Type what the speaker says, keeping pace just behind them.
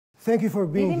Thank you for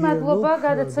being Დიდი here. მადლობა Luke.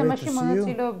 გადაცემაში Great to see you.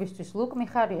 მონაწილეობისთვის. ლუკ,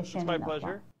 მიხარია შენი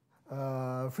ნახვა.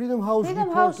 Freedom House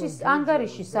Freedom House-ის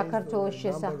ანგარიში საქართველოს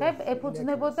შესახებ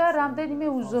ეფუძნებოდა რამდენიმე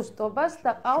უზოსტობას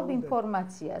და ყალბ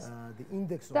ინფორმაციას.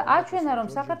 და აჩვენა, რომ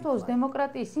საქართველოს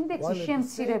დემოკრატიის ინდექსი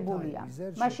შემცირებულია.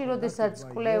 მაშინ, როდესაც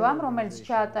კვლევამ, რომელიც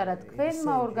ჩაატარა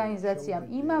თქვენმა ორგანიზაციამ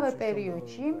იმავე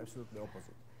პერიოდში,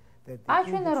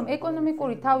 აჩვენა, რომ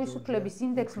ეკონომიკური თავისუფლების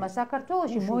ინდექსმა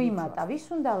საქართველოში მოიმატა. ვის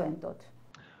უნდა ვენდოთ?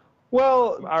 Well,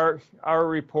 our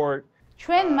report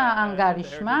ჩვენმა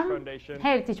ანგარიშმა,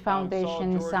 Heritage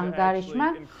Foundation-ის ანგარიშმა,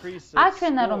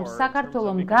 აჩვენა, რომ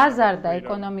საქართველომ გაზარდა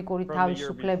ეკონომიკური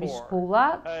თავისუფლების ფულა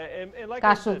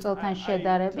გასულ წელთან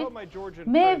შედარებით.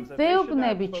 მე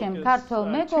ვეუბნები ჩემ ქართველ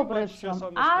მეგობრებს, რომ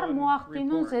არ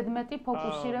მოახდინონ ზედმეტი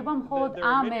ფოკუსირება მხოლოდ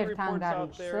ამ ერთ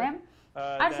ანგარიშზე.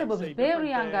 არსებობს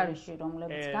ბევრი ანგარიში,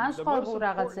 რომლებიც განსხვავებულ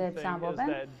რაღაცებს ამბობენ.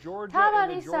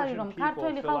 თავარი ის არის, რომ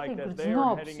ქართველი ხალხი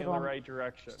გრძნობს, რომ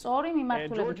სწორი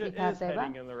მიმართულებით ვითარდება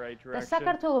და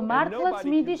საქართველო მართლაც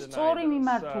მიდის სწორი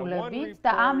მიმართულებით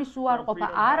და ამის უარყოფა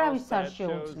არავის არ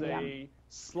შეუძლია.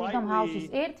 Freedom House-ის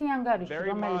ერთი ანგარიში,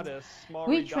 რომელიც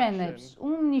გვიჩვენებს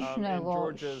უმნიშვნელო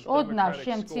ოდნავ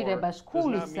შემცირებას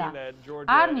ქულისა,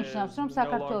 არ ნიშნავს, რომ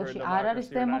საქართველოში არ არის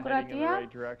დემოკრატია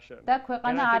და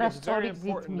ქვეყანა არასწორი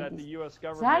გზით მიდის.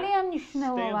 ძალიან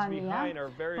მნიშვნელოვანია,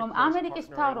 რომ ამერიკის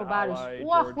მთავრობა არის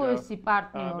უახლოესი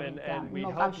პარტნიორი და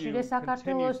მოკავშირე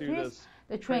საქართველოსთვის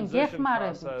და ჩვენ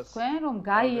გეხმარებით თქვენ, რომ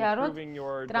გაიაროთ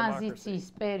ტრანზიციის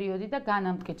პერიოდი და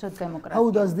განამტკიცოთ დემოკრატია.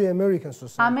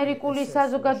 ამერიკული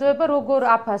საზოგადოება როგორ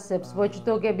აფასებს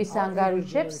ვოჩდოგების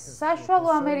ანგარიშებს, საშუალო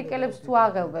ამერიკელებს თუ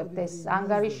აღელვებთ ეს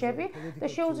ანგარიშები და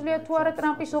შეუძლია თუ არა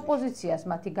ტრამპის ოპოზიციას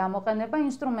მათი გამოყენება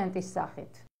ინსტრუმენტის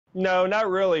სახით. No, not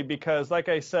really, because, like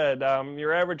I said,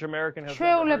 your average American has.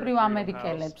 ჩვეულებრივ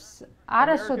ამერიკელებს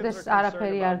არასოდეს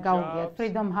არაფერი არ გაუგიათ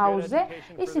Freedom House-ზე,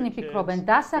 ისინი ფიქრობენ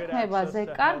დასაქმებაზე,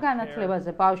 კარგ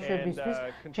განათლებაზე ბავშვებისთვის,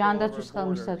 ჯანდაცვის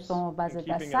ხელმისაწვდომობაზე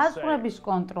და საზღვრების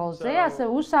კონტროლზე, ასე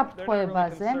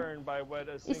უსაფრთხოებაზე.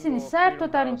 ისინი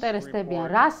საერთოდ არ ინტერესდებიან,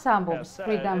 რას ამბობს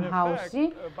Freedom House-ი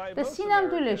და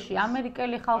სინამდვილეში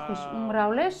ამერიკელი ხალხის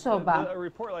უმრავლესობა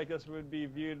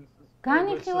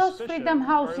განიხილავს Freedom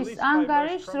House-ის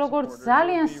ანგარიშს როგორც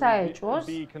ძალიან საეჭვოს,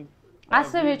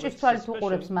 ასევე ეჭვის თვალით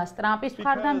უყურებს მას ტრამპის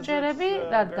მხარდამჭერები,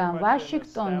 რადგან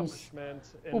ვაშინგტონის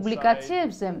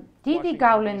პუბლიკაციებზე დიდი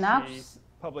გავლენა აქვს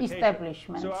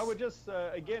establishments.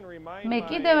 მე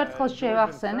კიდევ ერთხელ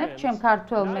შევახსენებ ჩემ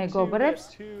ქართველ მეგობრებს,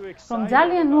 რომ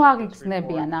ძალიან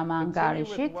უაღიგზნებიან ამ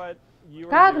ანგარიშით,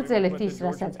 გააგრძელეთ ის,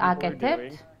 რასაც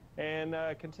აკეთებთ,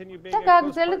 და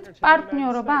გააგრძელეთ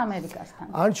პარტნიორობა ამერიკასთან.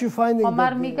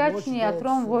 ხომ მიგაჩნიათ,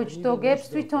 რომ ვოჩდოგებს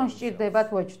თვითონ სჭირდებათ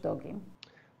ვოჩდოგი?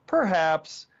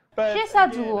 Perhaps, but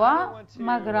შესაძლოა,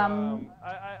 მაგრამ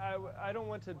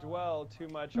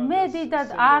მე დიდად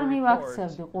არ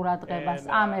მივაქცევდი ყურადღებას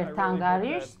ამ ერთ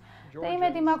ანგარიშს და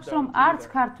იმედი მაქვს, რომ არც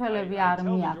ქართველები არ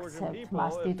მიაქცევთ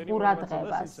მას დიდ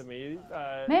ყურადღებას.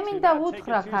 მე მინდა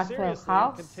უთხრა ქართველ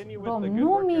ხალხს, რომ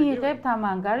ნუ მიიღებთ ამ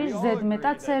ანგარიშს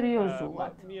ზედმეტად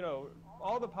სერიოზულად.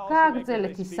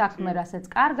 გააგრძელეთ ის საქმე, რასაც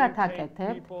კარგად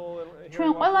აკეთებთ.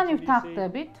 ჩვენ ყველანი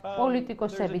ვთანხმდებით,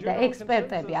 პოლიტიკოსები და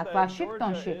ექსპერტები აქ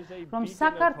ვაშინგტონში, რომ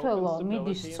საქართველო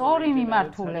მიდის სწორი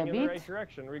მიმართულებით,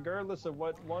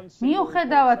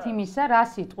 მიუხედავად იმისა,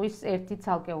 რას იტყვის ერთი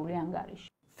ცალკეული ანგარიში.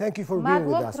 Thank you for being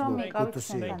with us. მადლობთ, რომ იყავით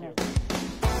ჩვენთან ერთად.